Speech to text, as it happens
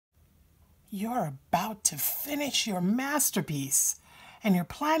You're about to finish your masterpiece, and you're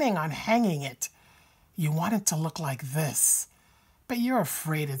planning on hanging it. You want it to look like this, but you're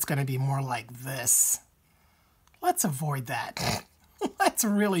afraid it's going to be more like this. Let's avoid that. Let's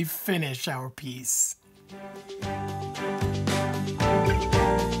really finish our piece.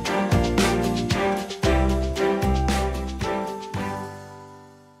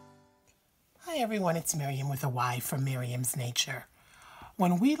 Hi everyone, it's Miriam with a Y from Miriam's Nature.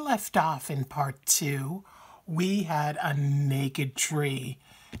 When we left off in part 2, we had a naked tree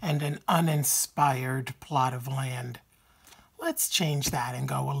and an uninspired plot of land. Let's change that and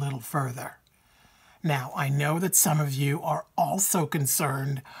go a little further. Now, I know that some of you are also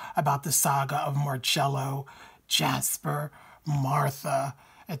concerned about the saga of Marcello, Jasper, Martha,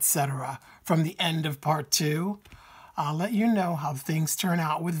 etc. from the end of part 2. I'll let you know how things turn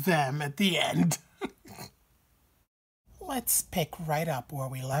out with them at the end. Let's pick right up where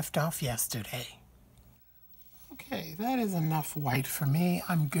we left off yesterday. Okay, that is enough white for me.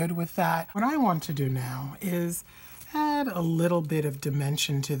 I'm good with that. What I want to do now is add a little bit of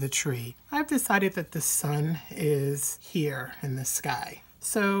dimension to the tree. I've decided that the sun is here in the sky.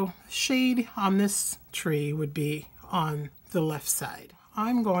 So shade on this tree would be on the left side.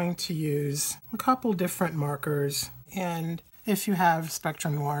 I'm going to use a couple different markers, and if you have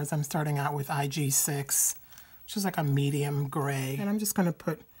Spectrum Noirs, I'm starting out with IG6, which is like a medium gray, and I'm just going to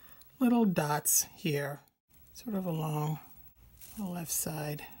put little dots here, sort of along the left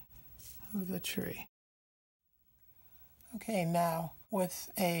side of the tree. Okay, now with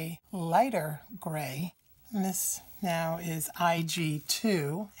a lighter gray, and this now is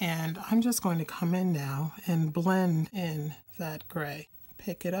IG2, and I'm just going to come in now and blend in that gray.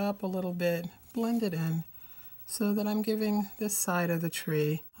 Pick it up a little bit, blend it in, so that I'm giving this side of the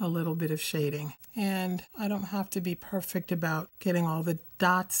tree a little bit of shading. And I don't have to be perfect about getting all the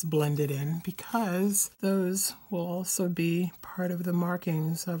dots blended in, because those will also be part of the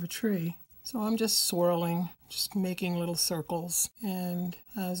markings of a tree. So I'm just swirling, just making little circles, and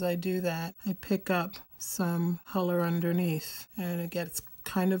as I do that, I pick up some color underneath, and it gets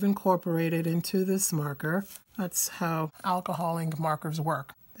kind of incorporated into this marker. That's how alcohol ink markers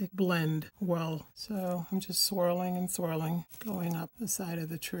work. They blend well. So I'm just swirling and swirling, going up the side of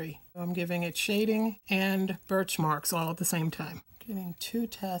the tree. I'm giving it shading and birch marks all at the same time. Getting 2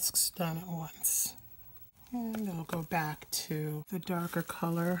 tasks done at once. And I'll go back to the darker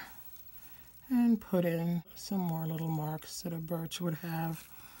color and put in some more little marks that a birch would have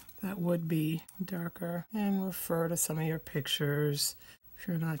that would be darker, and refer to some of your pictures. If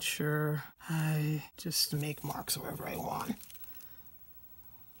you're not sure, I just make marks wherever I want.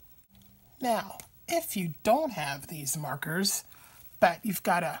 Now, if you don't have these markers, but you've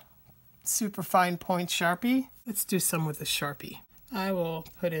got a super fine point Sharpie, let's do some with a Sharpie. I will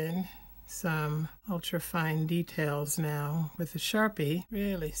put in some ultra fine details now with a Sharpie,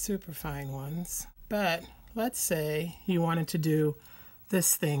 really super fine ones. But let's say you wanted to do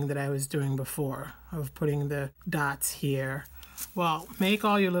this thing that I was doing before, of putting the dots here. Well, make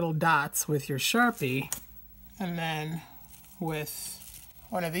all your little dots with your Sharpie, and then with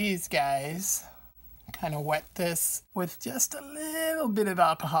one of these guys, kind of wet this with just a little bit of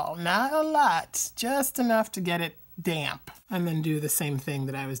alcohol. Not a lot, just enough to get it damp. And then do the same thing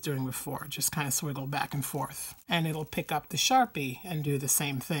that I was doing before, just kind of swiggle back and forth. And it'll pick up the Sharpie and do the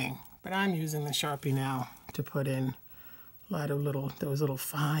same thing. But I'm using the Sharpie now to put in a lot of those little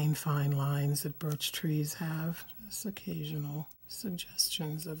fine lines that birch trees have. Just occasional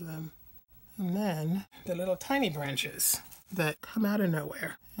suggestions of them. And then the little tiny branches that come out of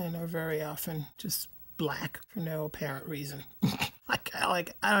nowhere and are very often just black for no apparent reason.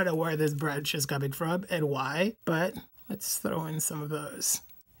 I don't know where this branch is coming from and why, but let's throw in some of those.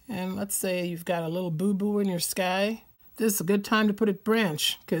 And let's say you've got a little boo-boo in your sky. This is a good time to put a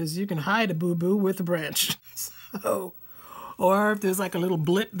branch, because you can hide a boo-boo with a branch. So, or if there's like a little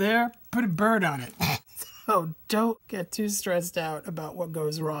blip there, put a bird on it. So don't get too stressed out about what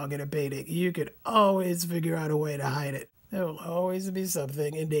goes wrong in a painting. You can always figure out a way to hide it. There will always be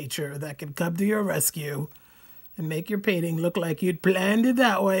something in nature that can come to your rescue and make your painting look like you'd planned it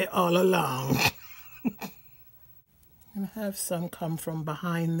that way all along. And have some come from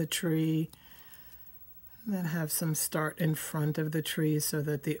behind the tree, and then have some start in front of the tree so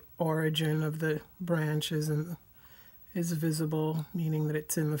that the origin of the branch is visible, meaning that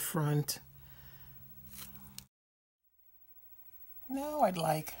it's in the front. Now I'd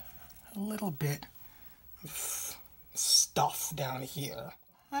like a little bit of stuff down here.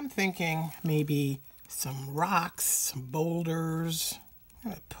 I'm thinking maybe some rocks, some boulders.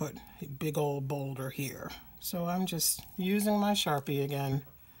 I'm gonna put a big old boulder here. So I'm just using my Sharpie again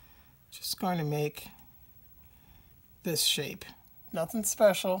Just going to make this shape. Nothing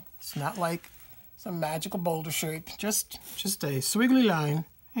special. It's not like some magical boulder shape. Just a squiggly line.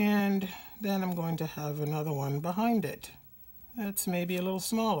 And then I'm going to have another one behind it. That's maybe a little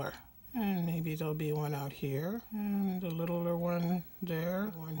smaller. And maybe there'll be one out here. And a littler one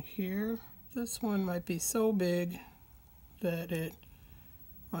there. One here. This one might be so big that it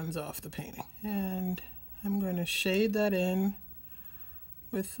runs off the painting. And I'm going to shade that in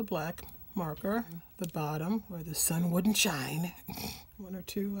with the black marker. The bottom where the sun wouldn't shine. One or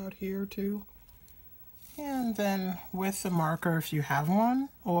two out here too. And then with the marker, if you have one,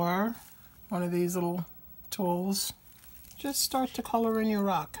 or one of these little tools, just start to color in your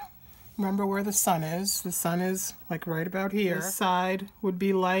rock. Remember where the sun is. The sun is like right about here. This side would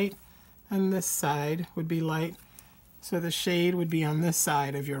be light and this side would be light. So the shade would be on this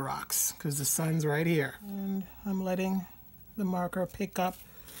side of your rocks because the sun's right here. And I'm letting the marker pick up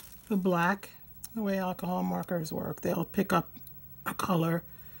the black. The way alcohol markers work, they'll pick up a color,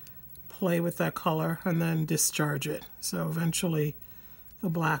 play with that color, and then discharge it. So eventually the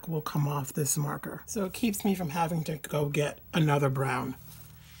black will come off this marker. So it keeps me from having to go get another brown.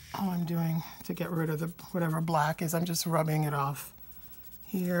 All I'm doing to get rid of the whatever black is I'm just rubbing it off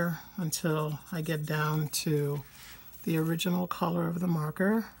here until I get down to the original color of the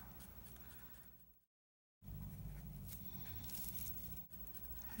marker.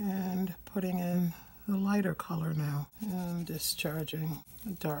 And putting in the lighter color now and discharging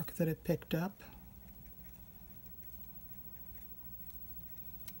the dark that it picked up.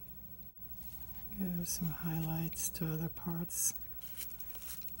 Give some highlights to other parts.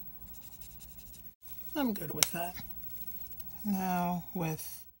 I'm good with that. Now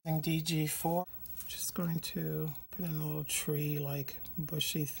with DG4, just going to put in a little tree-like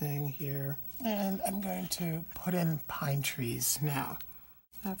bushy thing here. And I'm going to put in pine trees now.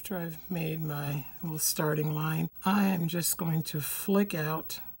 After I've made my little starting line, I am just going to flick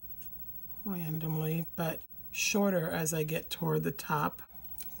out randomly, but shorter as I get toward the top.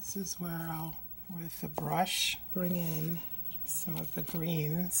 This is where I'll, with the brush, bring in some of the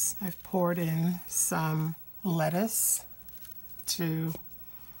greens. I've poured in some lettuce to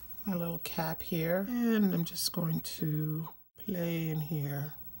my little cap here, and I'm just going to play in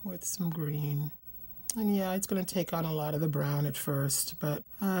here with some green. And yeah, it's going to take on a lot of the brown at first, but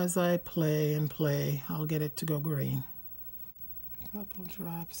as I play and play, I'll get it to go green. A couple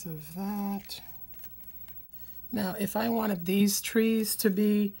drops of that. Now, if I wanted these trees to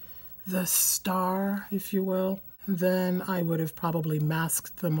be the star, if you will, then I would have probably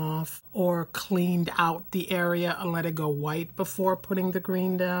masked them off or cleaned out the area and let it go white before putting the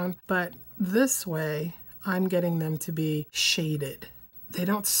green down. But this way, I'm getting them to be shaded. They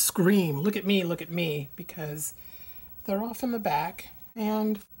don't scream, look at me, because they're off in the back.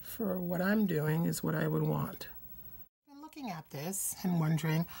 And for what I'm doing is what I would want. I'm looking at this and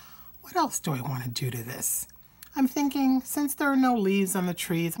wondering, what else do I want to do to this? I'm thinking, since there are no leaves on the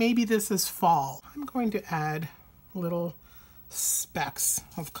trees, maybe this is fall. I'm going to add little specks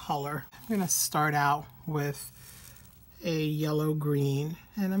of color. I'm going to start out with a yellow-green,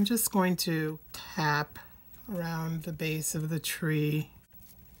 and I'm just going to tap around the base of the tree.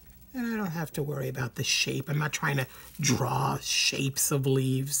 And I don't have to worry about the shape. I'm not trying to draw shapes of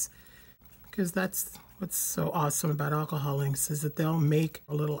leaves, because that's what's so awesome about alcohol inks, is that they'll make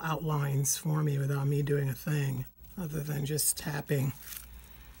little outlines for me without me doing a thing other than just tapping.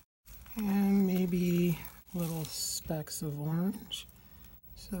 And maybe little specks of orange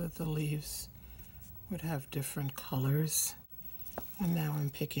so that the leaves would have different colors. And now I'm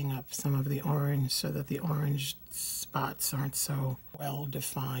picking up some of the orange so that the orange spots aren't so well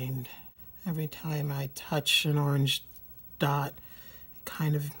defined. Every time I touch an orange dot, it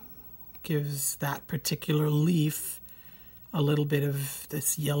kind of gives that particular leaf a little bit of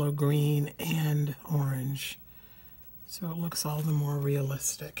this yellow, green, and orange. So it looks all the more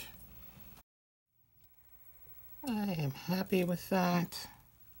realistic. I am happy with that.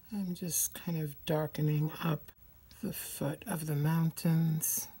 I'm just kind of darkening up the foot of the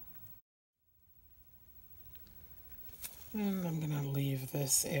mountains. And I'm going to leave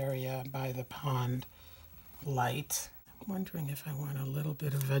this area by the pond light. I'm wondering if I want a little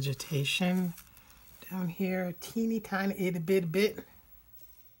bit of vegetation down here, a teeny tiny itty bit.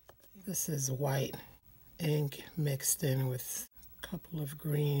 This is white ink mixed in with a couple of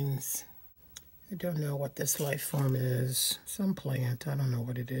greens. I don't know what this life form is. Some plant, I don't know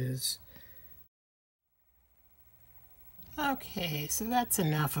what it is. Okay, so that's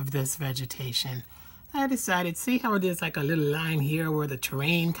enough of this vegetation. I decided, see how there's like a little line here where the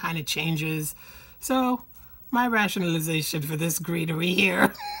terrain kind of changes? So my rationalization for this greenery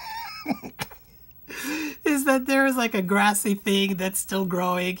here is that there is like a grassy thing that's still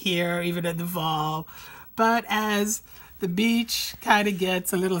growing here, even in the fall. But as the beach kind of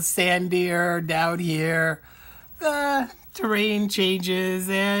gets a little sandier down here, the terrain changes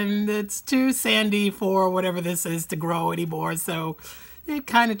and it's too sandy for whatever this is to grow anymore. So it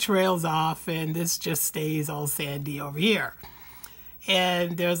kind of trails off and this just stays all sandy over here.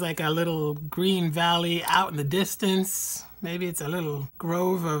 And there's like a little green valley out in the distance. Maybe it's a little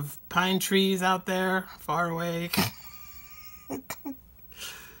grove of pine trees out there, far away.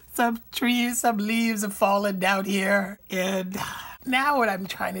 Some trees, some leaves have fallen down here. And now what I'm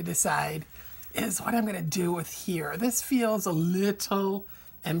trying to decide is what I'm gonna do with here. This feels a little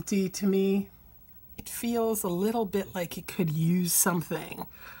empty to me. It feels a little bit like it could use something.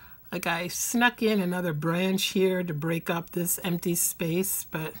 Like I snuck in another branch here to break up this empty space,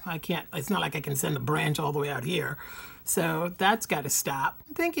 but I can't, it's not like I can send a branch all the way out here. So that's got to stop.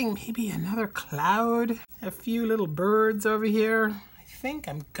 I'm thinking maybe another cloud, a few little birds over here. I think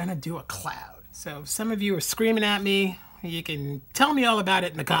I'm gonna do a cloud. So if some of you are screaming at me, you can tell me all about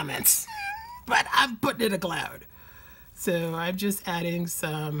it in the comments. But I'm putting in a cloud. So I'm just adding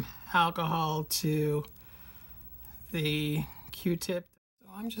some alcohol to the Q-tip.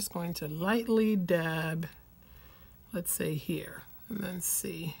 I'm just going to lightly dab, let's say here, and then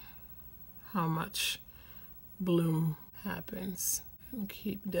see how much bloom happens. And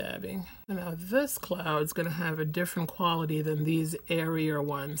keep dabbing. And now this cloud's going to have a different quality than these airier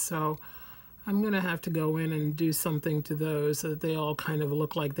ones, so I'm going to have to go in and do something to those so that they all kind of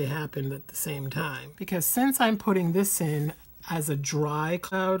look like they happened at the same time. Because since I'm putting this in as a dry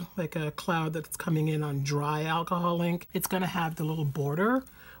cloud, like a cloud that's coming in on dry alcohol ink, it's going to have the little border,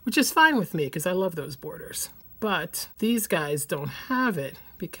 which is fine with me because I love those borders. But these guys don't have it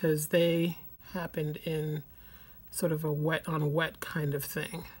because they happened in sort of a wet on wet kind of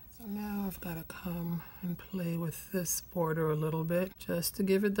thing. So now I've got to come and play with this border a little bit just to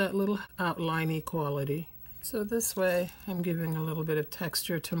give it that little outliney quality. So this way I'm giving a little bit of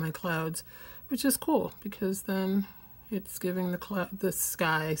texture to my clouds, which is cool because then it's giving the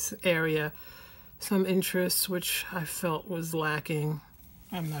sky area some interest, which I felt was lacking.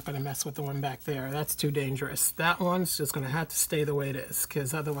 I'm not going to mess with the one back there. That's too dangerous. That one's just going to have to stay the way it is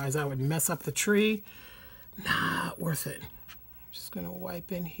because otherwise I would mess up the tree. Not worth it. I'm just going to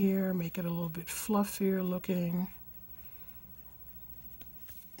wipe in here, make it a little bit fluffier looking.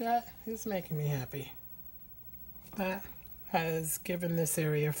 That is making me happy. That has given this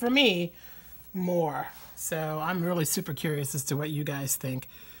area, for me, more. So I'm really super curious as to what you guys think.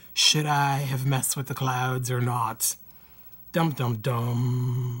 Should I have messed with the clouds or not? Dum dum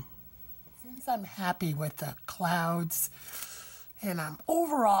dum. Since I'm happy with the clouds and I'm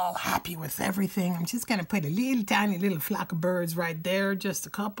overall happy with everything, I'm just gonna put a little tiny little flock of birds right there, just a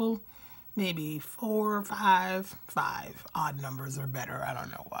couple, maybe 4 or 5. 5 odd numbers are better. I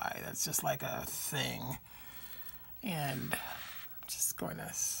don't know why. That's just like a thing. And I'm just going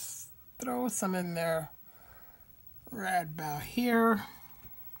to throw some in there right about here.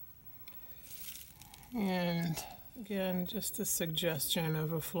 And again, just a suggestion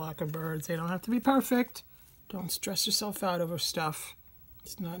of a flock of birds. They don't have to be perfect. Don't stress yourself out over stuff.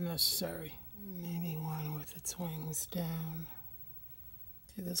 It's not necessary. Maybe one with its wings down.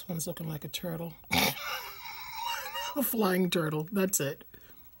 See, this one's looking like a turtle. A flying turtle. That's it.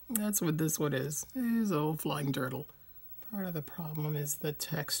 That's what this one is. It is an old flying turtle. Part of the problem is the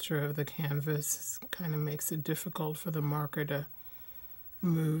texture of the canvas kind of makes it difficult for the marker to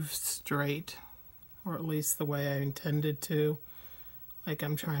move straight, or at least the way I intended to. Like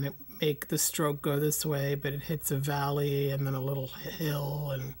I'm trying to make the stroke go this way, but it hits a valley and then a little hill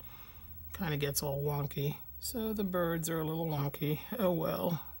and kind of gets all wonky. So the birds are a little wonky. Oh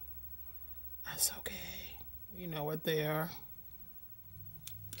well, that's okay. You know what they are.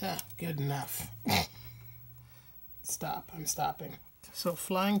 Yeah, good enough. Stop, I'm stopping. So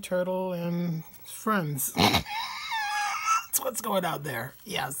flying turtle and friends. That's what's going on there.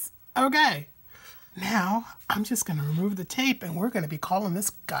 Yes. Okay. Now, I'm just going to remove the tape and we're going to be calling this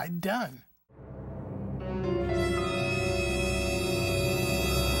guy done.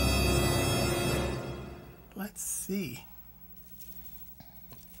 Let's see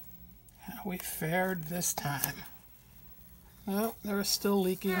how we fared this time. Well, they're still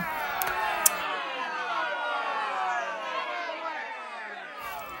leaking.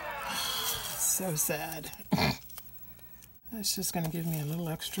 So sad. That's just going to give me a little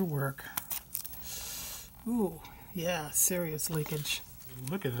extra work. Ooh, yeah, serious leakage.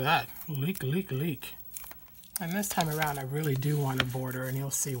 Look at that. Leak, leak, leak. And this time around, I really do want a border, and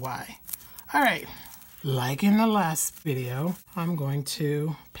you'll see why. All right, Like in the last video, I'm going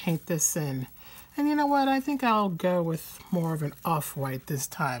to paint this in. And you know what? I think I'll go with more of an off-white this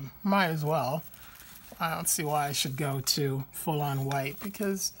time. Might as well. I don't see why I should go to full-on white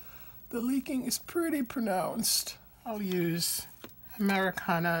because the leaking is pretty pronounced. I'll use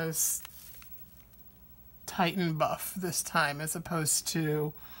Americana's Titan Buff this time as opposed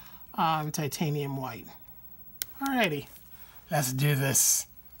to titanium white. Alrighty, let's do this.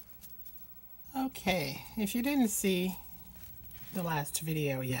 Okay, if you didn't see the last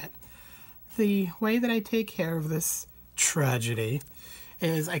video yet, the way that I take care of this tragedy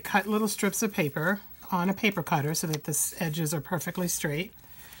is I cut little strips of paper on a paper cutter so that the edges are perfectly straight.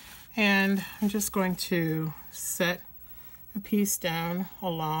 And I'm just going to set a piece down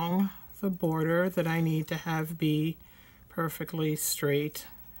along the border that I need to have be perfectly straight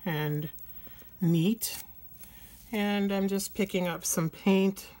and neat. And I'm just picking up some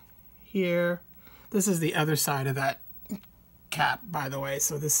paint here. This is the other side of that cap, by the way,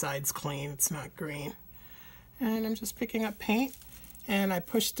 so this side's clean, it's not green. And I'm just picking up paint, and I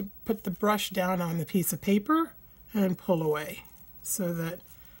put the brush down on the piece of paper and pull away so that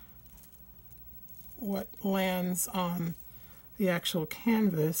what lands on the actual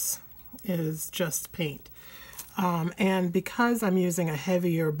canvas is just paint. And because I'm using a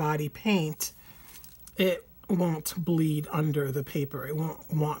heavier body paint, it won't bleed under the paper. It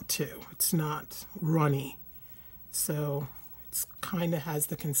won't want to. It's not runny. So it's kind of has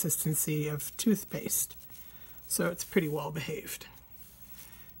the consistency of toothpaste. So it's pretty well behaved.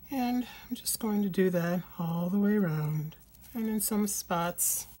 And I'm just going to do that all the way around. And in some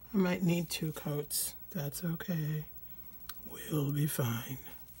spots, I might need 2 coats. That's okay. We'll be fine.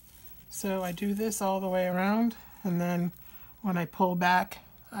 So I do this all the way around, and then when I pull back,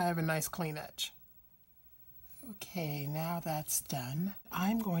 I have a nice clean edge. Okay, now that's done.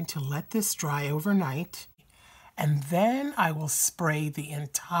 I'm going to let this dry overnight, and then I will spray the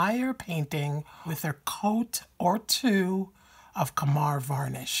entire painting with a coat or 2 of Jacquard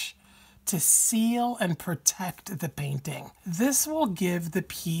varnish to seal and protect the painting. This will give the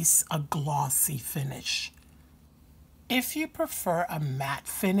piece a glossy finish. If you prefer a matte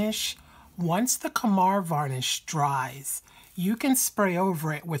finish, once the Jacquard varnish dries, you can spray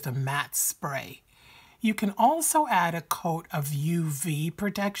over it with a matte spray. You can also add a coat of UV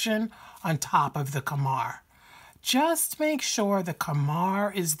protection on top of the Jacquard. Just make sure the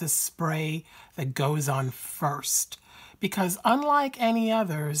Jacquard is the spray that goes on first, because unlike any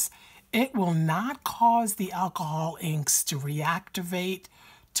others, it will not cause the alcohol inks to reactivate,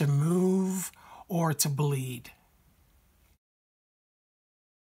 to move, or to bleed.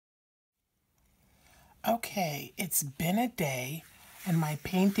 Okay, it's been a day and my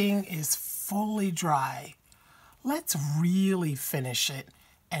painting is fully dry. Let's really finish it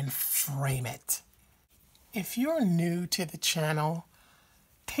and frame it. If you're new to the channel,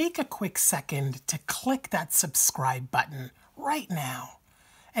 take a quick second to click that subscribe button right now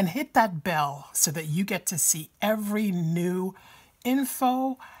and hit that bell so that you get to see every new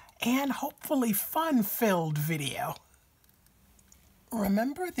info and hopefully fun-filled video.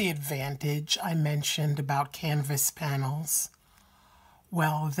 Remember the advantage I mentioned about canvas panels?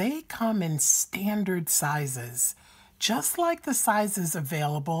 Well, they come in standard sizes, just like the sizes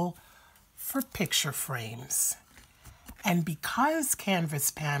available for picture frames. And because canvas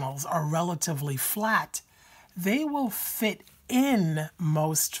panels are relatively flat, they will fit in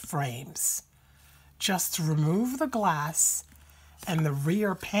most frames. Just remove the glass and the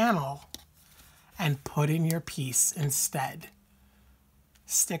rear panel and put in your piece instead.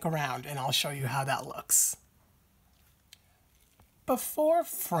 Stick around and I'll show you how that looks. Before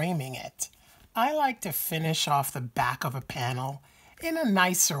framing it, I like to finish off the back of a panel in a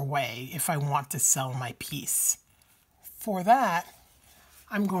nicer way if I want to sell my piece. For that,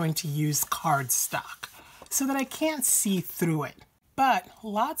 I'm going to use cardstock so that I can't see through it. But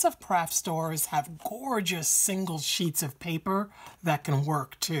lots of craft stores have gorgeous single sheets of paper that can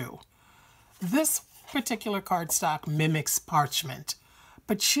work too. This particular cardstock mimics parchment,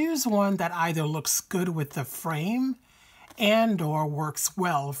 but choose one that either looks good with the frame and/or works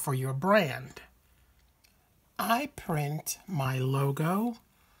well for your brand. I print my logo,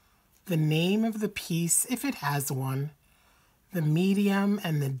 the name of the piece if it has one, the medium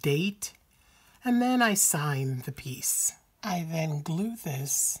and the date, and then I sign the piece. I then glue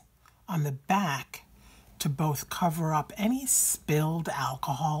this on the back to both cover up any spilled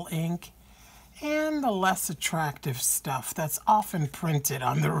alcohol ink and the less attractive stuff that's often printed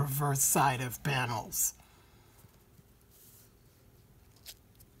on the reverse side of panels.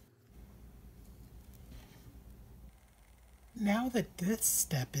 Now that this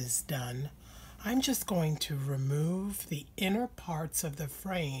step is done, I'm just going to remove the inner parts of the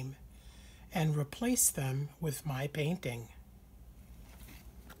frame and replace them with my painting.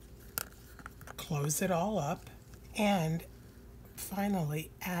 Close it all up and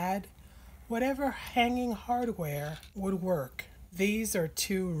finally add whatever hanging hardware would work. These are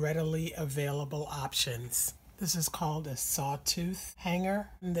two readily available options. This is called a sawtooth hanger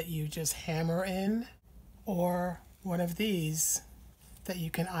that you just hammer in, or one of these that you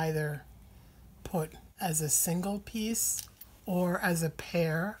can either put as a single piece or as a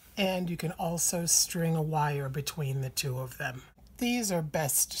pair, and you can also string a wire between the two of them. These are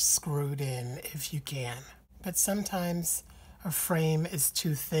best screwed in if you can, but sometimes a frame is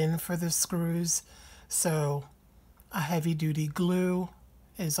too thin for the screws, so a heavy-duty glue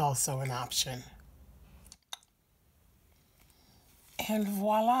is also an option. And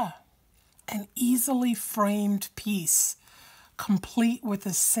voila! An easily framed piece, complete with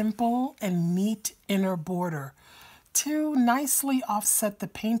a simple and neat inner border to nicely offset the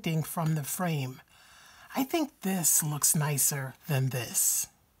painting from the frame. I think this looks nicer than this.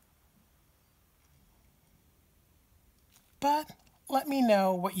 But let me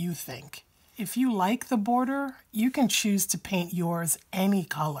know what you think. If you like the border, you can choose to paint yours any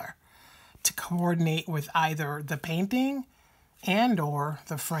color to coordinate with either the painting and/or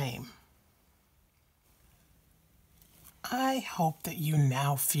the frame. I hope that you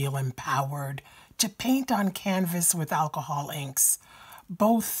now feel empowered to paint on canvas with alcohol inks,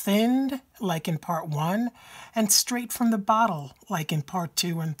 both thinned, like in part 1, and straight from the bottle, like in part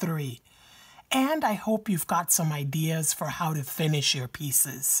 2 and 3. And I hope you've got some ideas for how to finish your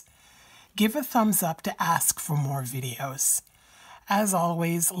pieces. Give a thumbs up to ask for more videos. As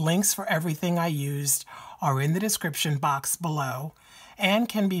always, links for everything I used are in the description box below and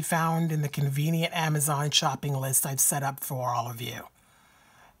can be found in the convenient Amazon shopping list I've set up for all of you.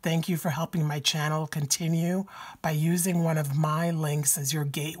 Thank you for helping my channel continue by using one of my links as your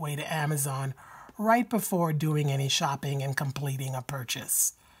gateway to Amazon right before doing any shopping and completing a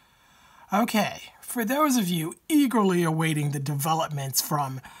purchase. Okay, for those of you eagerly awaiting the developments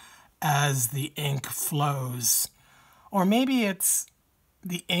from As the Ink Flows, or maybe it's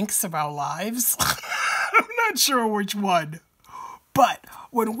The Inks of Our Lives, I'm not sure which one. But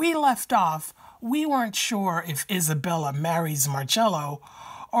when we left off, we weren't sure if Isabella marries Marcello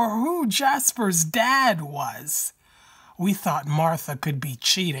or who Jasper's dad was. We thought Martha could be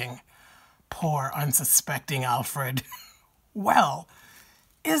cheating. Poor unsuspecting Alfred. Well,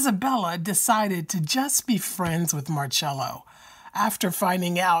 Isabella decided to just be friends with Marcello after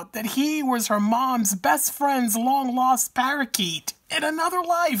finding out that he was her mom's best friend's long-lost parakeet in another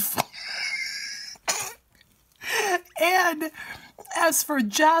life. And as for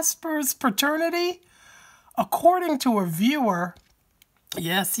Jasper's paternity, according to a viewer,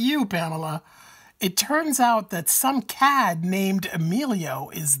 yes, you, Pamela, it turns out that some cad named Emilio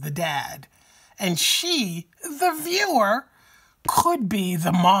is the dad, and she, the viewer, could be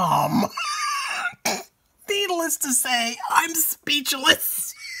the mom. Needless to say, I'm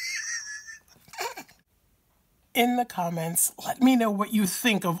speechless. In the comments, let me know what you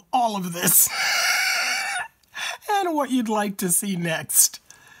think of all of this and what you'd like to see next.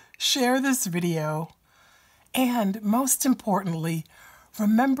 Share this video, and most importantly,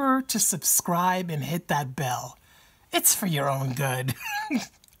 remember to subscribe and hit that bell. It's for your own good.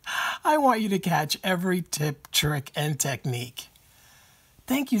 I want you to catch every tip, trick, and technique.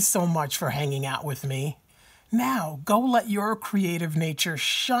 Thank you so much for hanging out with me. Now, go let your creative nature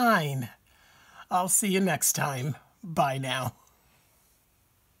shine. I'll see you next time. Bye now.